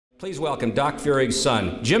Please welcome Doc Feurig's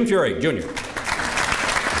son, Jim Feurig, Jr.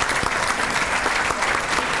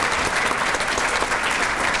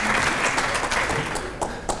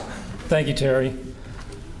 Thank you, Terry.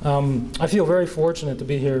 I feel very fortunate to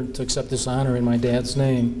be here to accept this honor in my dad's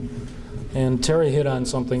name. And Terry hit on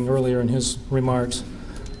something earlier in his remarks.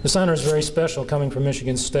 This honor is very special coming from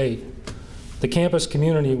Michigan State. The campus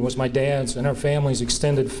community was my dad's and our family's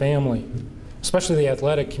extended family, especially the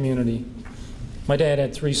athletic community. My dad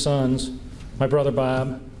had 3 sons, my brother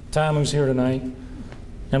Bob, Tom, who's here tonight,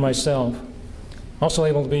 and myself. Also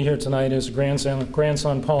able to be here tonight is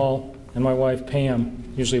grandson Paul and my wife Pam,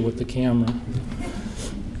 usually with the camera.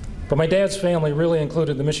 But my dad's family really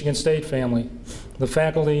included the Michigan State family, the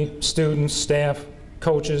faculty, students, staff,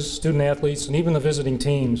 coaches, student athletes, and even the visiting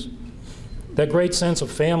teams. That great sense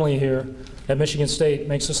of family here at Michigan State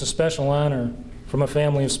makes this a special honor from a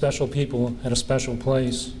family of special people at a special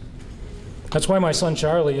place. That's why my son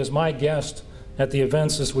Charlie is my guest at the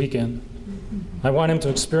events this weekend. I want him to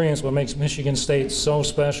experience what makes Michigan State so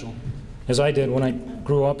special, as I did when I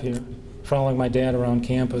grew up here, following my dad around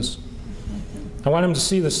campus. I want him to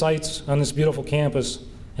see the sights on this beautiful campus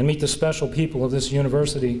and meet the special people of this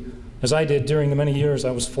university, as I did during the many years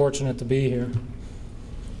I was fortunate to be here.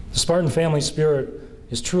 The Spartan family spirit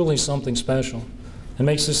is truly something special and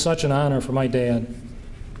makes this such an honor for my dad.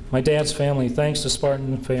 My dad's family thanks the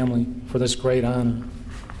Spartan family for this great honor.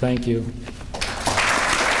 Thank you.